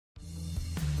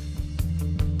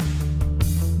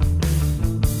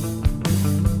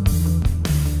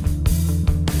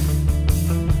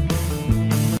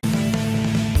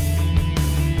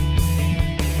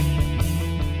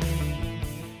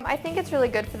I think it's really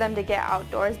good for them to get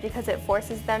outdoors because it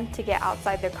forces them to get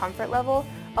outside their comfort level.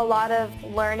 A lot of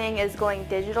learning is going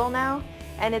digital now,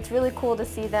 and it's really cool to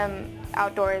see them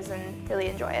outdoors and really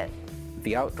enjoy it.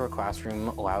 The outdoor classroom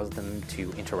allows them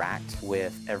to interact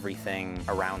with everything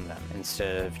around them.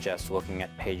 Instead of just looking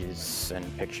at pages and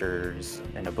pictures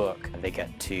in a book, they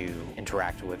get to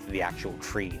interact with the actual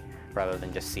tree rather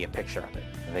than just see a picture of it.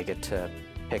 They get to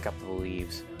pick up the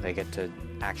leaves. They get to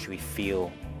actually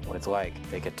feel what it's like.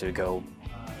 They get to go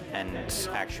and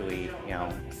actually,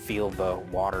 feel the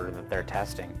water that they're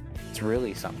testing. It's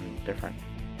really something different.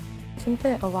 I think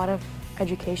that a lot of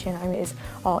education is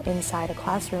all inside a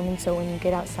classroom, and so when you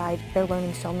get outside, they're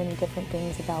learning so many different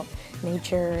things about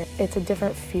nature. It's a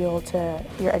different feel to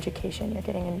your education. You're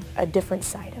getting a different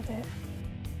side of it.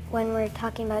 When we're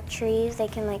talking about trees, they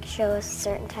can show us a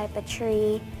certain type of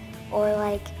tree,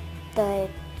 or the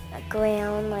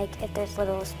ground, if there's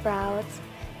little sprouts,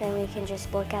 then we can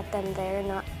just look at them there,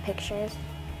 not pictures.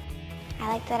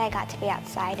 I like that I got to be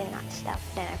outside and not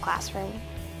stuffed in a classroom,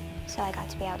 so I got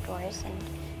to be outdoors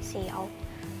and see all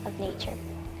of nature.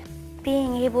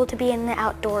 Being able to be in the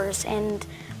outdoors and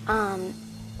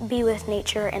be with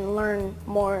nature and learn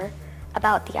more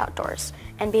about the outdoors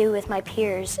and be with my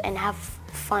peers and have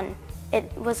fun.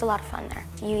 It was a lot of fun there.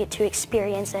 You get to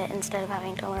experience it instead of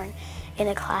having to learn in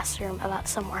a classroom about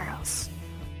somewhere else.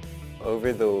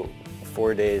 Over the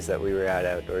 4 days that we were at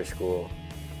outdoor school,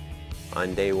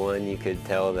 on day one you could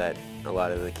tell that a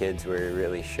lot of the kids were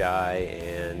really shy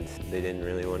and they didn't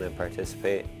really want to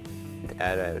participate.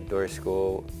 At outdoor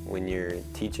school, when you're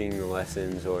teaching the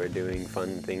lessons or doing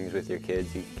fun things with your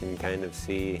kids, you can kind of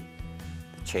see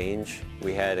the change.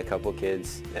 We had a couple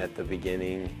kids at the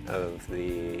beginning of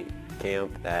the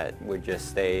camp that would just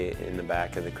stay in the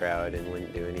back of the crowd and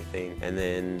wouldn't do anything. And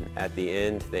then at the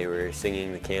end, they were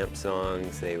singing the camp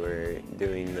songs, they were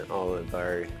doing all of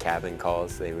our cabin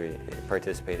calls, they were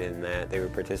participated in that. They were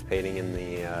participating in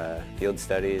the field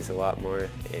studies a lot more,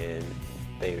 and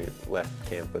they left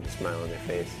camp with a smile on their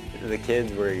face. The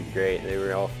kids were great. They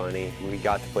were all funny. We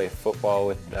got to play football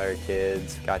with our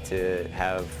kids, got to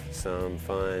have some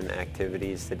fun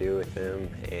activities to do with them,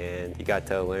 and you got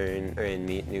to learn and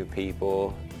meet new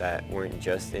people that weren't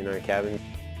just in our cabin.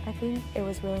 I think it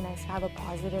was really nice to have a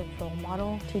positive role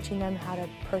model, teaching them how to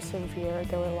persevere.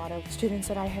 There were a lot of students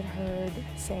that I had heard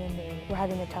saying they were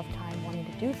having a tough time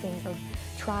wanting to do things or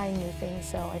trying new things,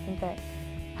 so I think that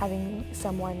having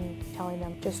someone telling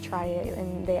them just try it,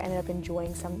 and they ended up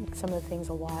enjoying some of the things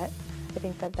a lot, I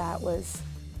think that was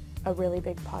a really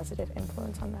big positive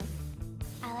influence on them.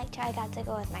 I liked how I got to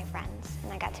go with my friends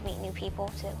and I got to meet new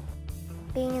people too.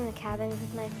 Being in the cabin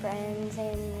with my friends,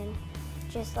 and then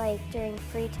just during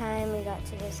free time we got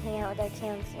to just hang out with our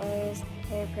counselors.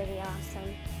 They were pretty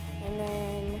awesome. And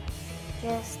then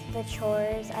just the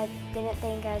chores, I didn't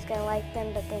think I was going to like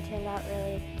them, but they turned out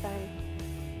really fun.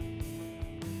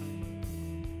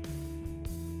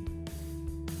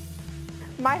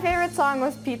 My favorite song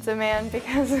was Pizza Man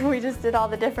because we just did all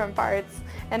the different parts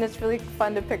and it's really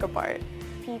fun to pick apart.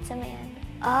 Pizza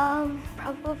Man?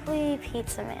 Probably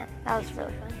Pizza Man. That was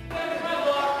really fun.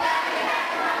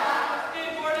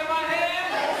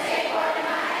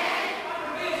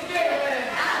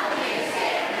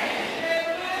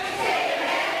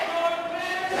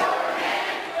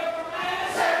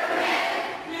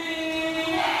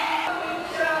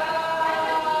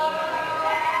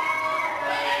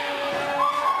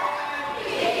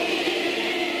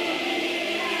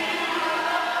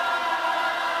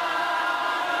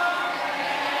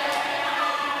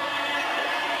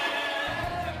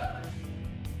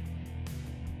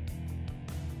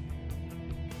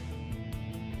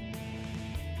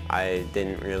 I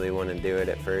didn't really want to do it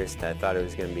at first. I thought it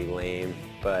was going to be lame,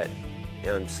 but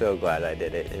I'm so glad I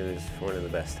did it. It was one of the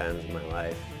best times of my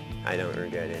life. I don't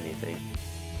regret anything.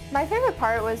 My favorite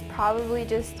part was probably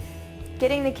just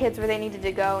getting the kids where they needed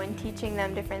to go and teaching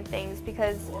them different things,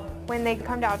 because when they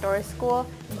come to outdoor school,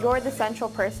 you're the central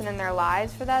person in their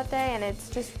lives for that day, and it's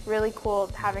just really cool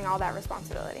having all that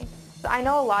responsibility. I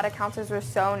know a lot of counselors were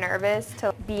so nervous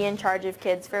to be in charge of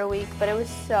kids for a week, but it was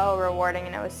so rewarding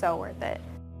and it was so worth it.